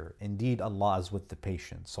prayer. Indeed, Allah is with the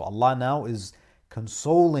patient. So Allah now is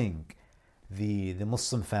consoling the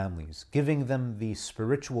Muslim families, giving them the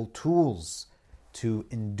spiritual tools to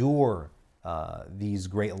endure these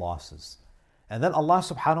great losses. And then Allah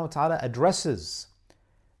subhanahu wa ta'ala addresses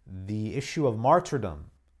the issue of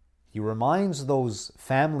martyrdom. He reminds those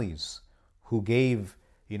families who gave,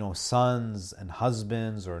 sons and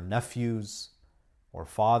husbands or nephews or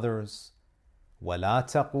fathers, وَلَا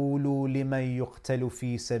تَقُولُوا لِمَنْ يُقْتَلُ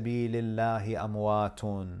فِي سَبِيلِ اللَّهِ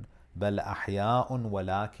أَمْوَاتٌ بَلْ أَحْيَاءٌ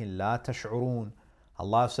وَلَكِنْ لَا تَشْعُرُونَ.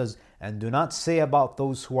 Allah says, and do not say about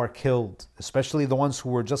those who are killed, especially the ones who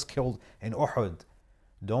were just killed in Uhud.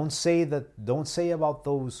 Don't say about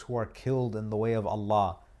those who are killed in the way of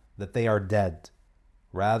Allah that they are dead.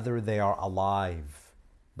 Rather, they are alive,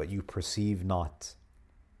 but you perceive not.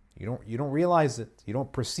 You don't realize it. You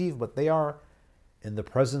don't perceive, but they are in the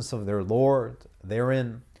presence of their Lord. They're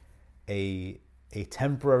in a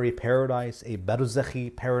temporary paradise, a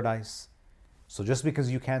barzakhi paradise. So just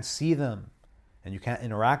because you can't see them and you can't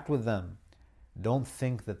interact with them, don't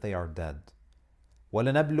think that they are dead.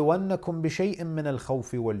 وَلَنَبْلُوَنَّكُمْ بِشَيْءٍ مِّنَ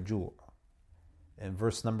الْخَوْفِ وَالْجُوعِ. In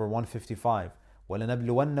verse number 155,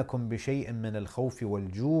 وَلَنَبْلُوَنَّكُمْ بِشَيْءٍ مِّنَ الْخَوْفِ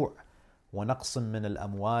وَالْجُوعِ وَنَقْصٍ مِّنَ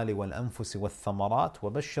الْأَمْوَالِ وَالْأَنفُسِ وَالثَّمَرَاتِ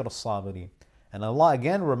وَبَشِّرِ الصَّابِرِينَ. And Allah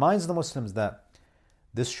again reminds the Muslims that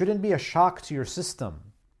this shouldn't be a shock to your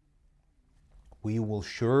system. We will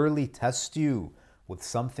surely test you with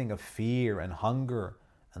something of fear and hunger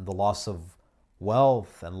and the loss of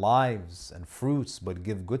wealth and lives and fruits, but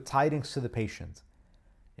give good tidings to the patient.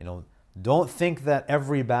 Don't think that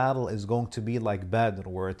every battle is going to be like Badr,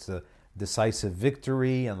 where it's a decisive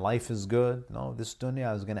victory and life is good. No, this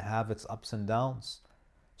dunya is going to have its ups and downs.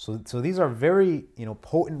 So these are very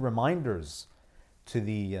potent reminders to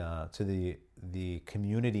the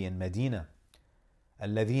community in Medina.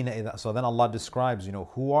 So then Allah describes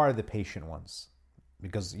who are the patient ones,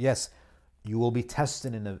 because yes, you will be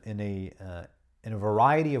tested in a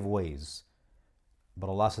variety of ways. But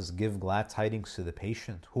Allah says, give glad tidings to the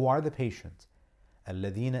patient. Who are the patient?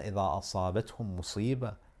 الَّذِينَ إِذَا أَصَابَتْهُمْ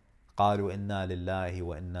مُصِيبَةٌ قَالُوا إِنَّا لِلَّهِ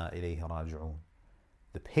وَإِنَّا إِلَيْهِ رَاجِعُونَ.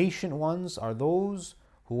 The patient ones are those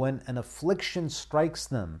who, when an affliction strikes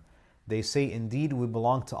them, they say, indeed we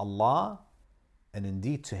belong to Allah, and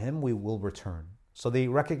indeed to Him we will return. So they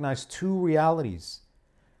recognize two realities.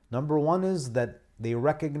 Number one is that they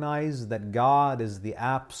recognize that God is the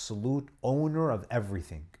absolute owner of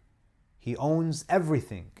everything. He owns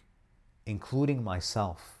everything, including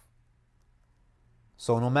myself.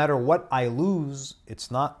 So no matter what I lose,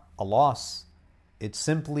 it's not a loss. It's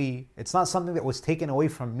not something that was taken away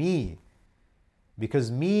from me,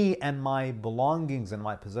 because me and my belongings and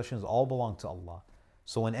my possessions all belong to Allah.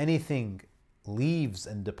 So when anything leaves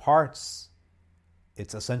and departs,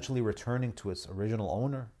 it's essentially returning to its original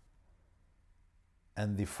owner.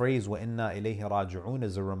 And the phrase وَإِنَّا إِلَيْهِ رَاجِعُونَ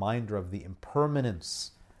is a reminder of the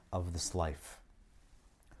impermanence of this life.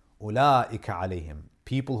 أُولَٰئِكَ عَلَيْهِمْ.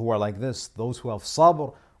 People who are like this, those who have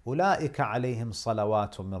sabr, أُولَٰئِكَ عَلَيْهِمْ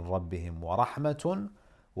صَلَوَاتٌ مِّن رَبِّهِمْ وَرَحْمَةٌ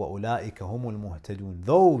وَأُولَٰئِكَ هُمُ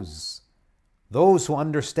الْمُهْتَدُونَ. Those who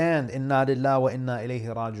understand إِنَّا لِلَّهِ وَإِنَّا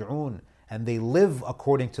إِلَيْهِ رَاجِعُونَ, and they live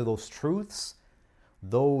according to those truths,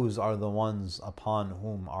 those are the ones upon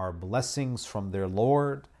whom are blessings from their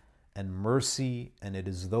Lord and mercy, and it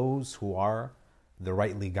is those who are the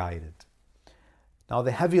rightly guided. Now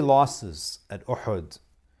the heavy losses at Uhud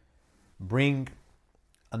bring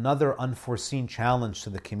another unforeseen challenge to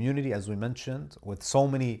the community, as we mentioned, with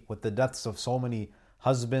the deaths of so many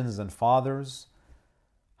husbands and fathers.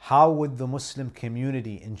 How would the Muslim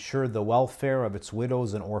community ensure the welfare of its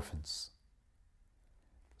widows and orphans?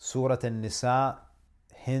 Surah An-Nisa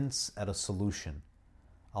hints at a solution.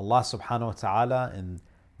 Allah subhanahu wa ta'ala in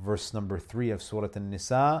verse number 3 of Surah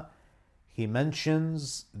An-Nisa, He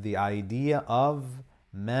mentions the idea of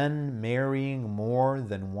men marrying more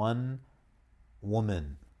than one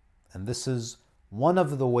woman. And this is one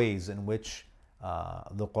of the ways in which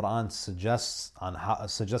the Quran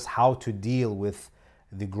suggests how to deal with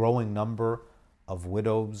the growing number of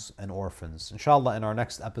widows and orphans. Inshallah, in our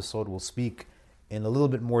next episode, we'll speak in a little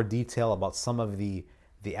bit more detail about some of the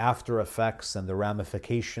after effects and the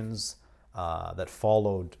ramifications that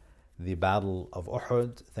followed the Battle of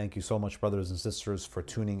Uhud. Thank you so much, brothers and sisters, for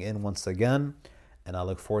tuning in once again. And I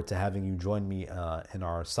look forward to having you join me in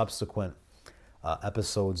our subsequent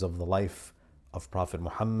episodes of the life of Prophet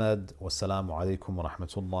Muhammad. Wassalamu alaikum wa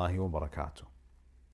rahmatullahi wa barakatuh.